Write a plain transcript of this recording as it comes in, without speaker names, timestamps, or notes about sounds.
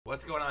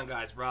What's going on,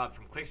 guys? Rob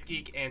from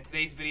ClicksGeek, and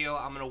today's video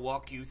I'm going to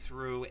walk you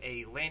through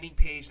a landing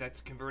page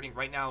that's converting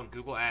right now in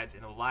Google Ads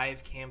in a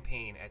live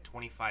campaign at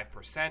 25%.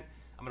 I'm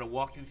going to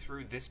walk you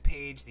through this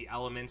page, the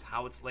elements,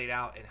 how it's laid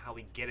out, and how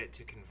we get it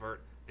to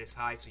convert this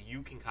high so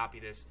you can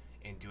copy this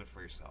and do it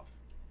for yourself.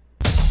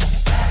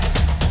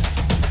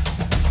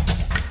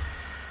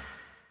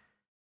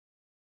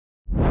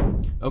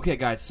 Okay,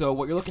 guys, so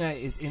what you're looking at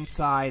is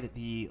inside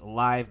the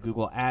live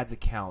Google Ads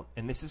account,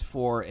 and this is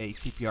for a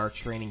CPR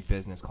training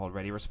business called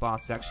Ready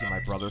Response. It's actually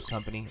my brother's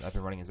company. I've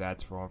been running his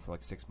ads for him for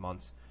like 6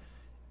 months,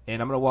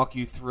 and I'm going to walk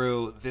you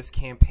through this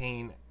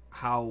campaign,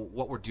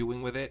 what we're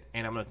doing with it,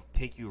 and I'm going to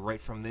take you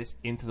right from this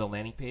into the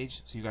landing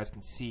page so you guys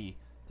can see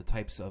the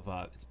types of,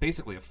 it's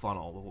basically a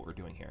funnel of what we're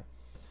doing here.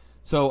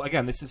 So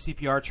again, this is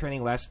CPR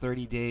training, last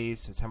 30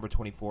 days, September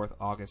 24th,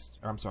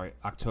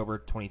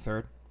 October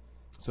 23rd.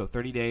 So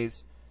 30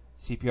 days.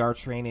 CPR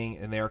training,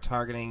 and they are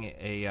targeting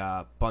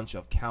a bunch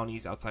of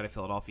counties outside of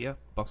Philadelphia,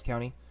 Bucks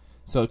County.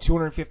 So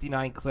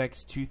 259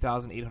 clicks,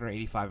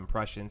 2,885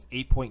 impressions,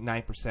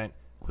 8.9%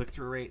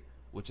 click-through rate,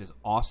 which is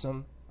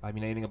awesome. I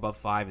mean, anything above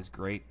 5 is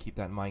great. Keep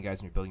that in mind, guys,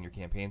 when you're building your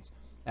campaigns.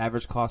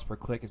 Average cost per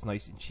click is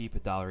nice and cheap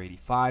at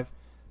 $1.85.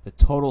 The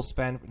total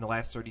spend in the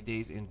last 30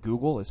 days in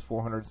Google is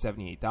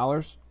 $478.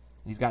 And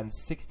he's gotten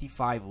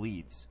 65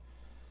 leads.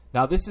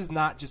 Now, this is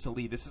not just a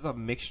lead. This is a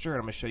mixture, and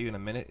I'm going to show you in a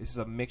minute. This is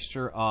a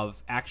mixture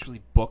of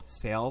actually booked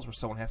sales where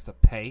someone has to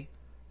pay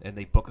and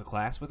they book a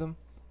class with them,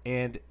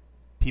 and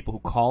people who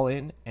call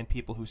in and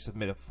people who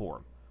submit a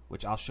form,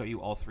 which I'll show you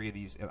all three of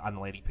these on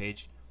the landing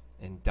page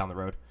and down the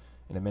road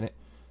in a minute.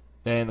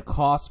 Then the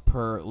cost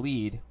per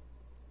lead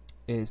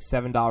is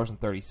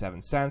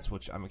 $7.37,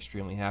 which I'm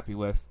extremely happy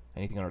with.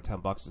 Anything under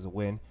 $10 is a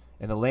win.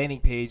 And the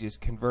landing page is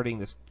converting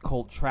this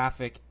cold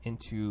traffic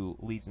into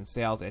leads and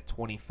sales at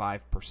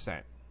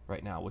 25%.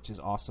 Right now, which is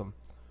awesome,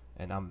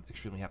 and I'm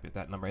extremely happy with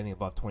that number. Anything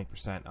above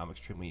 20%, I'm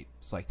extremely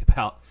psyched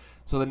about.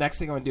 So the next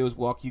thing I'm going to do is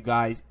walk you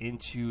guys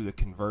into the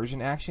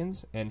conversion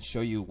actions and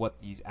show you what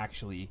these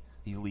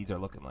leads are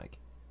looking like.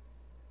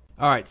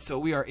 All right, so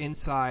we are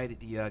inside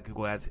the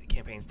Google Ads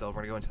campaign still. We're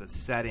going to go into the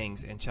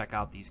settings and check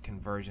out these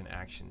conversion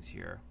actions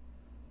here.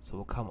 So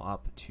we'll come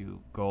up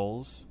to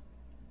goals,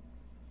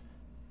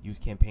 use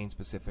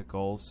campaign-specific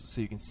goals,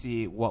 so you can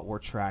see what we're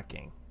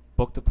tracking.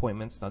 Booked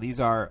appointments. Now these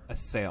are a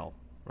sale.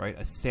 Right,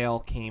 a sale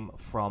came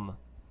from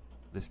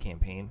this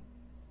campaign.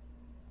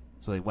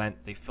 So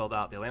they filled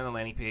out, they landed on the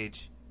landing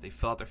page, they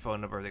filled out their phone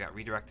number, they got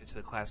redirected to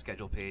the class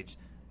schedule page,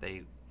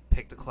 they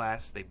picked a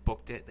class, they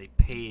booked it, they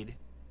paid,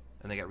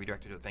 and they got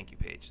redirected to a thank you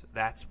page.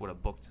 That's what a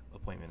booked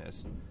appointment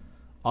is.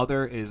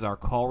 Other is our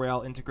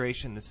CallRail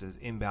integration. This is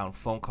inbound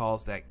phone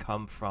calls that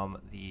come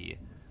from the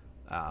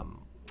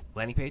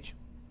landing page.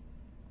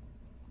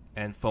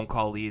 And phone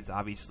call leads,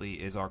 obviously,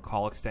 is our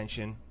call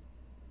extension.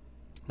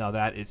 Now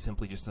that is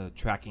simply just a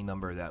tracking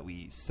number that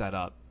we set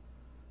up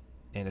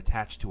and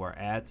attach to our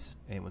ads,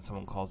 and when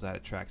someone calls that,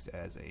 it tracks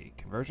as a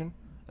conversion.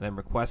 And then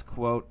request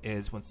quote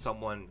is when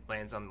someone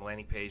lands on the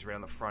landing page right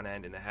on the front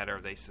end in the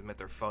header, they submit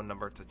their phone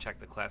number to check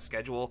the class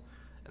schedule,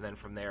 and then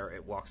from there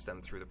it walks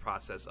them through the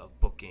process of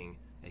booking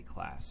a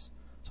class.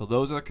 So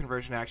those are the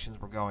conversion actions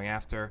we're going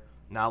after.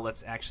 Now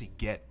let's actually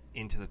get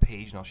into the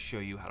page, and I'll show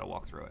you how to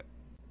walk through it.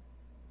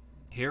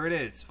 Here it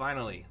is,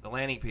 finally, the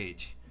landing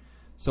page.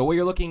 So what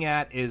you're looking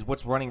at is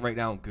what's running right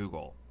now in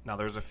Google. Now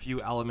there's a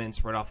few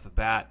elements right off the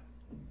bat.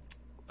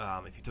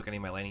 If you took any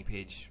of my landing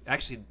page,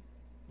 actually,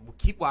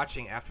 keep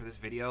watching after this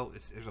video.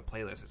 There's a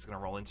playlist it's going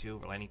to roll into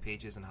landing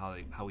pages and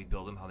how we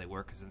build them, how they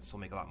work, because this will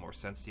make a lot more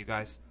sense to you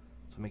guys.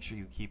 So make sure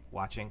you keep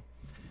watching.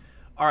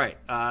 All right,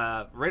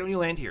 right when you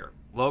land here,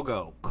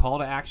 logo, call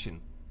to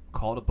action,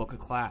 call to book a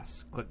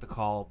class. Click the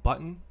call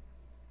button.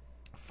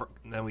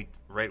 Then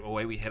right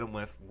away we hit them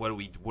with what do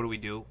we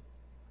do?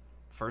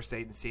 First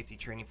aid and safety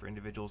training for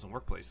individuals and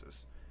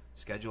workplaces.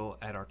 Schedule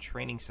at our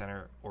training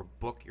center or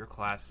book your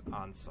class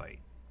on site.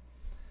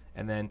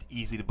 And then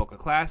easy to book a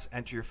class,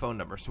 enter your phone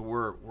number. So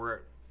we're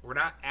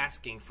not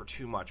asking for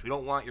too much. We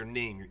don't want your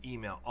name, your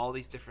email, all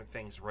these different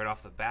things right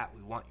off the bat.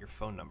 We want your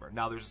phone number.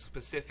 Now there's a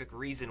specific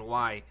reason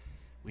why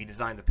we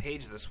designed the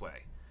page this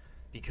way.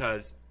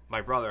 Because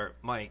my brother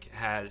Mike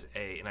has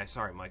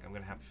sorry Mike, I'm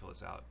going to have to fill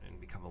this out and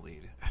become a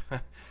lead.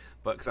 But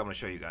because I'm going to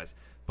show you guys.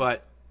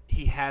 But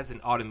he has an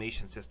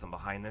automation system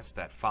behind this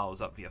that follows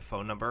up via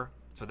phone number.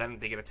 So then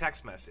they get a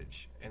text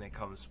message, and it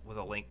comes with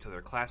a link to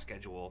their class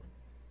schedule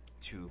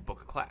to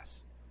book a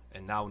class.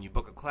 And now when you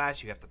book a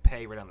class, you have to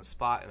pay right on the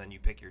spot, and then you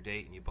pick your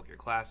date and you book your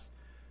class.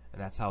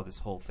 And that's how this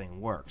whole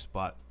thing works.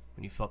 But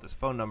when you fill out this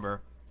phone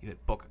number, you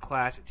hit book a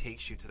class, it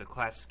takes you to the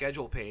class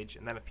schedule page.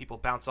 And then if people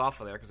bounce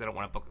off of there because they don't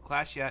want to book a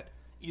class yet,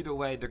 either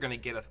way, they're going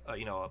to get a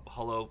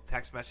hello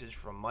text message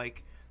from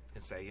Mike. It's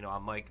going to say,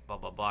 I'm Mike, blah,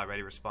 blah, blah,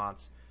 ready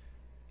response.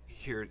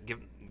 Here,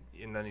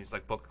 and then he's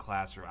like book a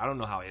class, or I don't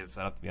know how he has it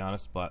set up, to be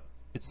honest, but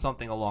it's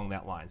something along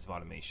that lines of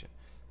automation.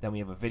 Then we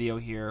have a video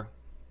here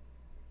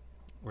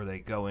where they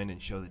go in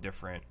and show the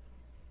different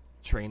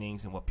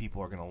trainings and what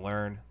people are going to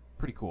learn.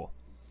 Pretty cool.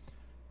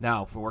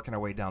 Now, if we're working our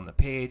way down the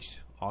page,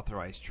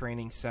 authorized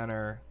training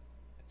center,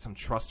 some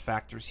trust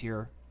factors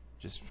here,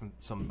 just from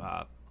some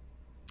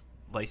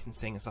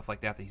licensing and stuff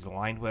like that he's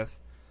aligned with.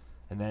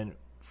 And then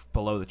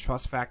below the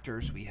trust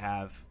factors, we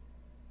have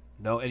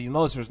and you'll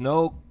notice there's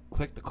no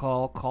click to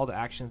call to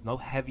actions, no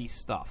heavy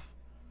stuff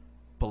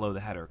below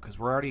the header, because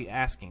we're already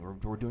asking.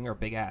 We're doing our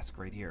big ask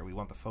right here. We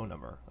want the phone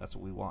number. That's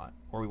what we want,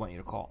 or we want you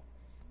to call.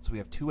 So we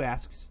have 2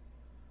 asks,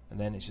 and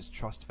then it's just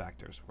trust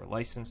factors. We're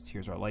licensed.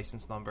 Here's our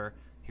license number.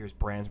 Here's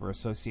brands we're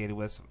associated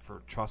with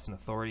for trust and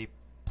authority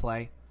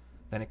play.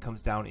 Then it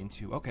comes down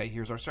into, okay,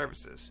 here's our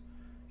services.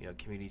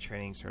 Community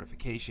training,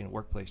 certification,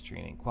 workplace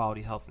training,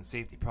 quality health and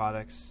safety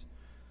products,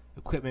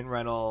 equipment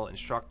rental,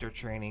 instructor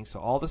training.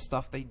 So all the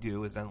stuff they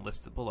do is then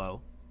listed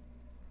below.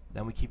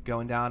 Then we keep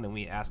going down and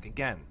we ask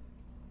again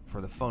for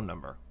the phone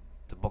number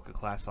to book a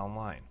class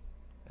online.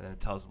 And then it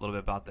tells a little bit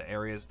about the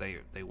areas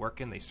they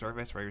work in, they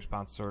service. Ready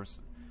Response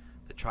serves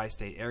the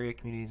tri-state area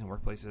communities and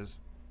workplaces,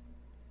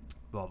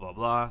 blah, blah,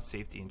 blah,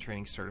 safety and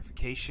training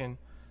certification.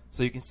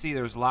 So you can see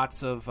there's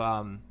lots of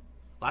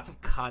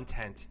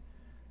content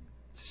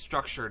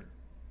structured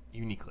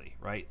uniquely,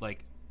 right?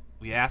 Like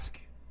we ask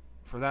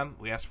for them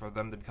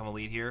to become a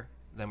lead here.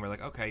 Then we're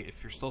like, okay,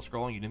 if you're still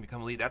scrolling, you didn't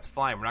become a lead, that's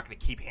fine. We're not going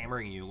to keep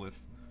hammering you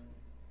with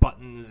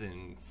buttons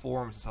and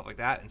forms and stuff like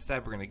that.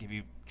 Instead, we're going to give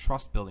you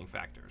trust building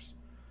factors,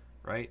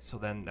 right? So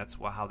then that's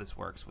how this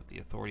works with the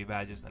authority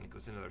badges. Then it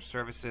goes into their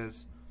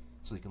services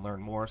so you can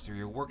learn more. So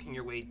you're working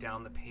your way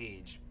down the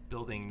page,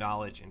 building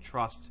knowledge and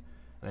trust.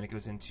 And then it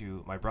goes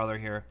into my brother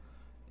here,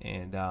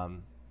 and a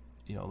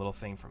little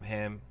thing from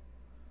him,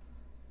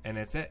 and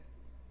that's it.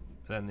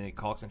 Then the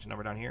call extension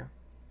number down here.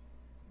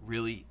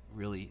 Really,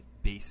 really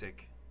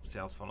basic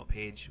sales funnel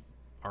page.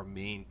 Our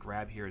main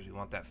grab here is we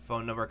want that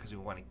phone number because we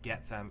want to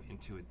get them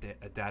into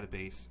a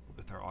database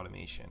with our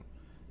automation.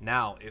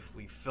 Now, if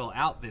we fill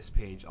out this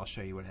page, I'll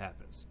show you what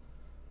happens.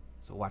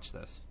 So watch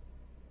this.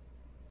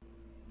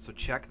 So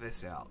check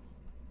this out.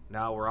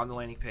 Now we're on the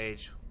landing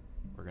page.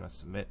 We're going to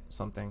submit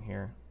something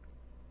here.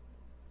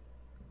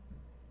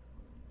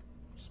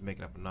 Just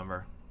making up a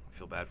number. I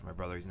feel bad for my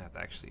brother. He's going to have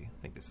to actually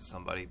think this is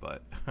somebody,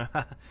 but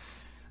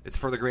it's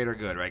for the greater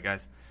good, right,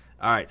 guys?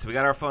 All right, so we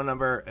got our phone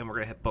number, and we're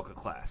going to hit book a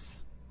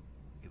class.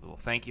 Get a little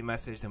thank you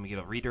message, then we get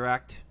a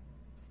redirect.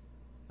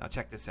 Now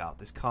check this out.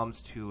 This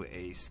comes to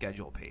a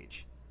schedule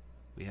page.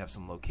 We have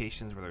some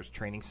locations where there's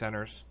training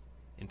centers,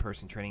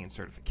 in-person training and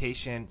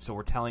certification. So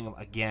we're telling them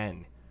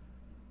again,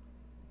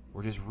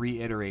 we're just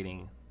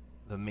reiterating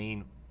the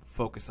main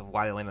focus of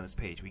why they land on this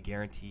page. We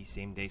guarantee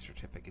same-day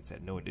certificates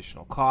at no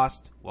additional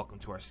cost. Welcome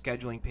to our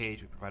scheduling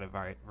page. We provide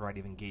a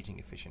variety of engaging,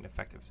 efficient,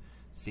 effective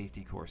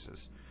safety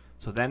courses.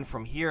 So then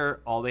from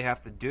here, all they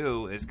have to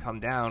do is come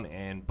down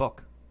and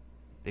book.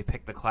 They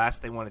pick the class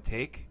they want to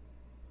take,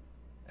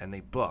 and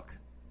they book.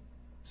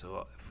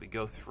 So if we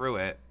go through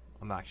it,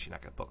 I'm actually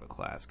not going to book a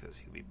class because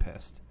he'll be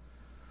pissed.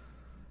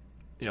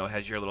 It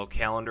has your little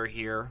calendar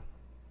here.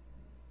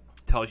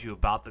 Tells you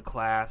about the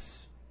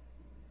class,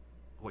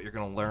 what you're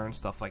going to learn,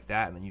 stuff like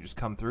that. And then you just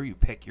come through. You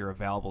pick your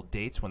available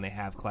dates when they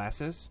have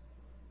classes.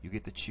 You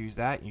get to choose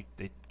that.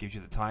 It gives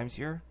you the times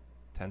here.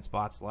 10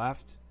 spots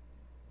left,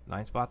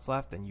 9 spots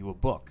left, and you will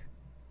book.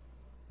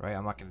 Right?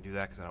 I'm not going to do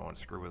that because I don't want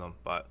to screw with them.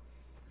 But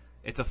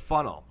it's a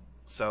funnel.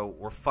 So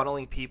we're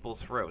funneling people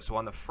through. So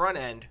on the front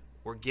end,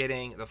 we're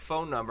getting the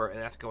phone number, and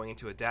that's going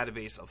into a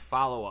database of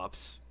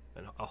follow-ups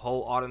and a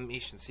whole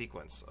automation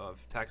sequence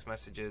of text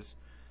messages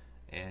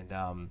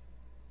and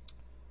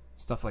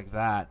stuff like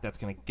that. That's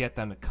going to get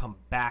them to come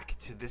back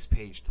to this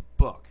page to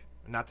book.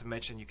 Not to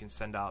mention you can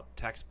send out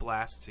text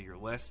blasts to your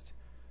list.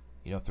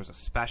 If there's a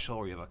special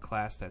or you have a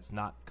class that's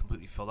not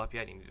completely filled up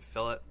yet, you need to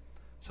fill it.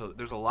 So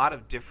there's a lot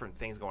of different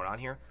things going on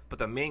here. But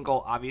the main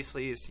goal,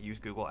 obviously, is to use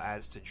Google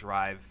Ads to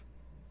drive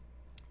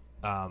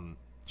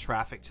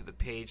traffic to the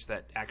page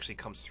that actually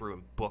comes through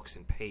and books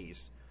and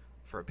pays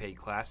for a paid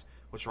class,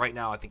 which right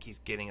now I think he's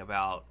getting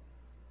about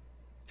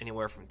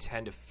anywhere from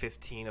 10 to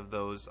 15 of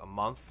those a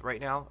month right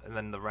now, and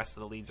then the rest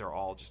of the leads are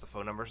all just the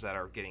phone numbers that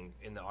are getting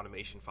in the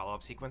automation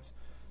follow-up sequence.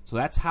 So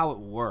that's how it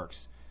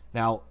works.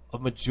 Now, a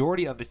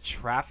majority of the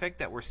traffic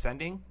that we're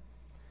sending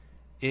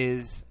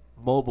is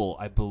mobile,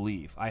 I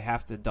believe. I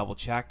have to double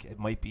check. It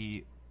might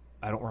be,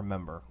 I don't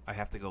remember. I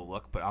have to go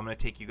look, but I'm going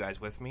to take you guys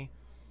with me.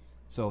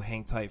 So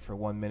hang tight for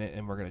 1 minute,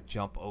 and we're going to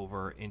jump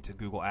over into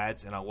Google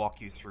Ads, and I'll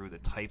walk you through the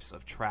types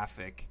of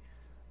traffic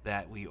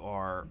that we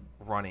are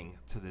running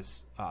to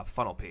this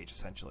funnel page,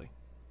 essentially.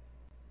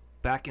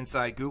 Back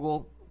inside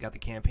Google, got the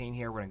campaign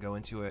here. We're going to go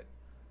into it,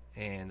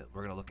 and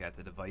we're going to look at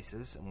the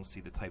devices, and we'll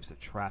see the types of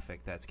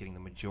traffic that's getting the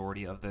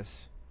majority of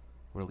this,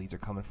 where leads are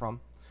coming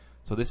from.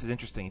 So this is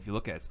interesting. If you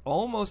look at it, it's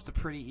almost a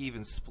pretty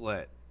even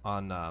split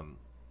on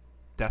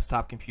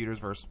desktop computers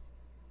versus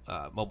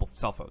mobile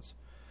cell phones.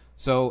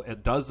 So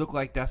it does look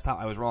like desktop.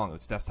 I was wrong.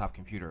 It's desktop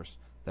computers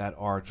that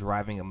are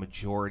driving a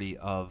majority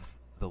of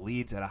the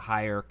leads at a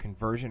higher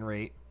conversion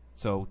rate.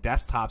 So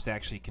desktops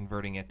actually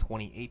converting at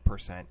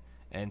 28%,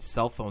 and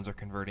cell phones are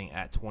converting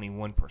at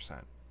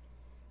 21%.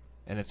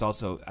 And it's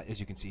also,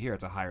 as you can see here,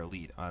 it's a higher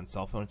lead. On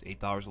cell phone, it's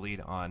 $8 a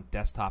lead. On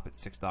desktop,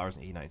 it's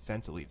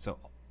 $6.89 a lead. So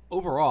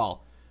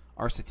overall,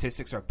 our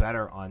statistics are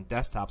better on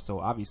desktop. So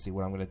obviously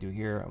what I'm going to do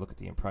here, I look at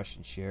the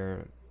impression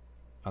share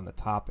on the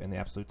top and the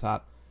absolute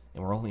top,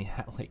 and we're only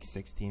at like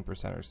 16%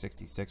 or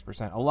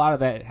 66%. A lot of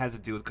that has to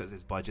do with because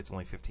his budget's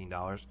only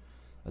 $15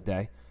 a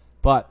day.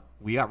 But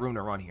we got room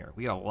to run here.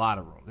 We got a lot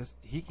of room.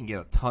 He can get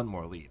a ton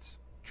more leads.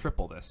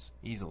 Triple this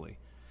easily.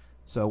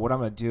 So what I'm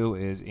going to do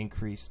is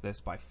increase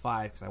this by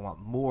 5 because I want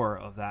more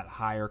of that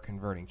higher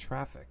converting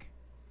traffic.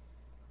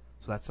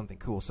 So that's something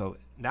cool. So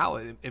now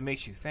it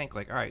makes you think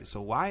like, all right,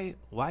 so why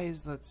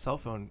is the cell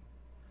phone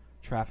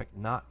traffic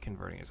not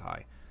converting as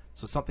high?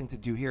 So something to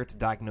do here to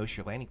diagnose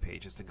your landing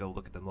page is to go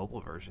look at the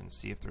mobile version,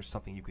 see if there's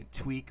something you can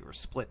tweak or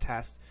split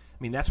test. I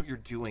mean, that's what you're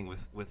doing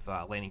with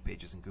landing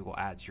pages and Google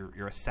Ads.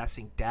 You're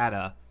assessing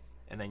data,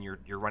 and then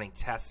you're running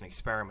tests and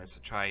experiments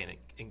to try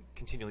and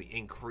continually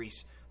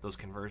increase those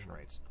conversion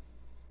rates.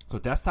 So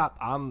desktop,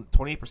 I'm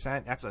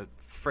 28%. That's a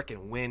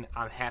freaking win.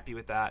 I'm happy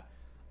with that.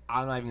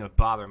 I'm not even going to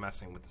bother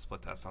messing with the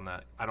split test on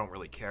that. I don't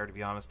really care, to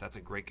be honest. That's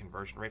a great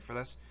conversion rate for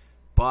this.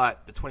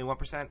 But the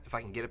 21%, if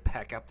I can get it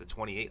back up to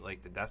 28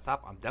 like the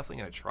desktop, I'm definitely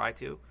going to try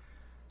to.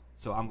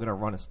 So I'm going to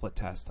run a split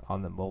test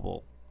on the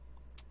mobile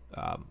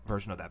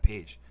version of that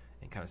page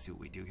and kind of see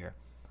what we do here.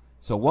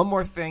 So one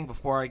more thing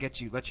before I let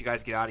you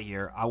guys get out of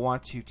here, I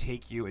want to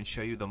take you and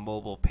show you the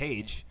mobile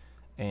page,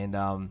 and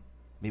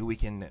maybe we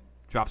can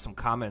drop some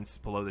comments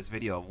below this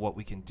video of what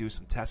we can do,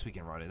 some tests we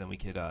can run, and then we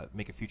could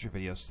make a future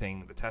video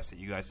saying the test that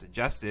you guys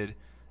suggested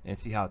and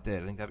see how it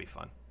did. I think that'd be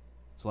fun.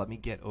 So let me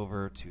get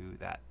over to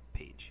that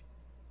page.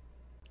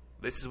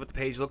 This is what the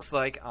page looks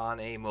like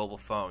on a mobile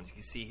phone. You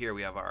can see here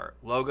we have our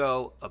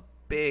logo, a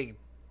big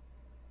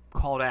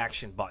call to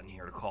action button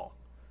here to call.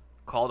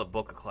 Call to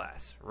book a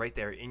class right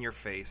there in your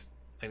face.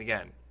 And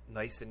again,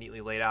 nice and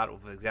neatly laid out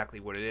with exactly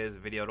what it is, a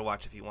video to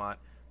watch if you want.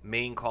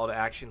 Main call to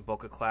action,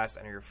 book a class,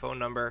 enter your phone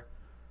number.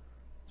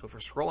 So if we're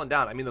scrolling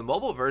down, I mean, the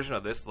mobile version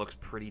of this looks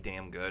pretty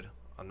damn good.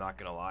 I'm not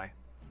going to lie.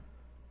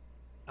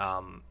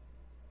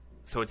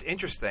 So it's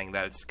interesting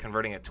that it's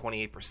converting at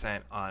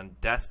 28% on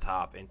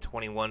desktop and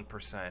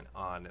 21%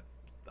 on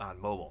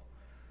mobile.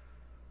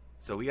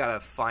 So we got to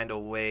find a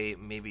way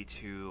maybe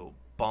to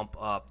bump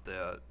up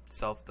the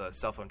cell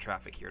phone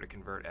traffic here to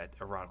convert at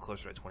around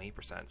closer to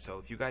 28%. So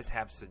if you guys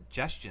have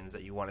suggestions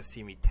that you want to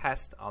see me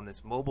test on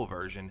this mobile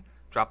version,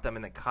 drop them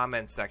in the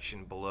comments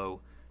section below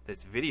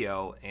this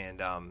video,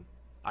 and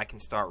I can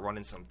start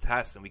running some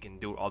tests, and we can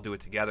all do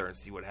it together and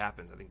see what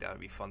happens. I think that would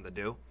be fun to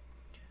do.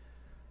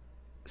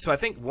 So I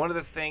think one of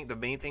the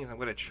main things I'm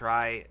going to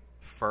try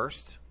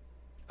first,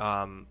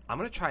 I'm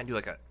going to try and do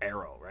like an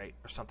arrow, right,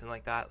 or something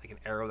like that, like an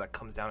arrow that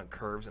comes down and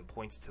curves and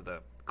points to the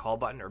call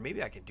button, or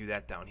maybe I could do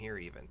that down here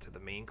even to the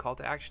main call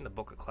to action to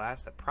book a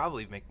class. That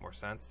probably make more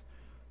sense.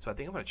 So I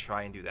think I'm going to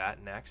try and do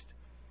that next.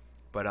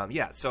 But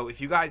yeah, so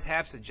if you guys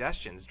have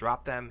suggestions,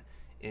 drop them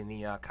in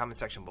the comment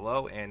section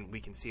below, and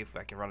we can see if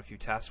I can run a few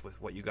tests with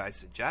what you guys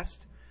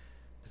suggest.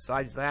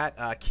 Besides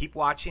that, keep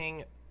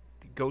watching.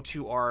 Go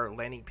to our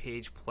landing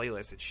page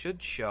playlist. It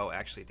should show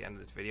actually at the end of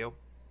this video,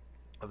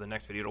 of the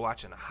next video to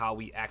watch, and how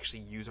we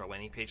actually use our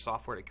landing page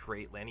software to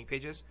create landing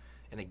pages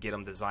and to get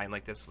them designed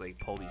like this so they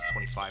pull these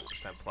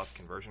 25% plus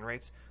conversion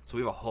rates. So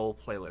we have a whole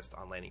playlist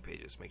on landing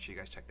pages. Make sure you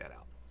guys check that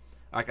out.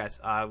 All right, guys,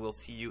 we'll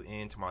see you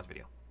in tomorrow's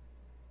video.